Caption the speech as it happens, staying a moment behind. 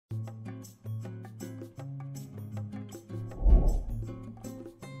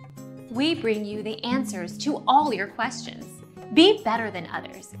We bring you the answers to all your questions. Be better than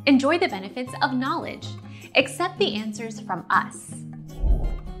others. Enjoy the benefits of knowledge. Accept the answers from us.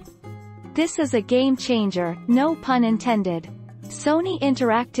 This is a game changer, no pun intended. Sony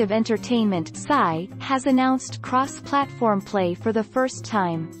Interactive Entertainment (SI) has announced cross-platform play for the first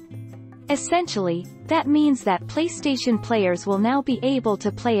time. Essentially, that means that PlayStation players will now be able to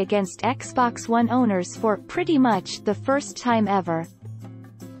play against Xbox One owners for pretty much the first time ever.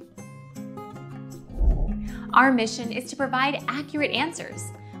 Our mission is to provide accurate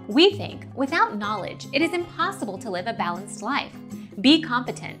answers. We think without knowledge, it is impossible to live a balanced life. Be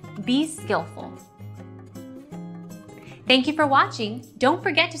competent, be skillful. Thank you for watching. Don't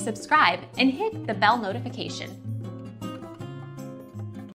forget to subscribe and hit the bell notification.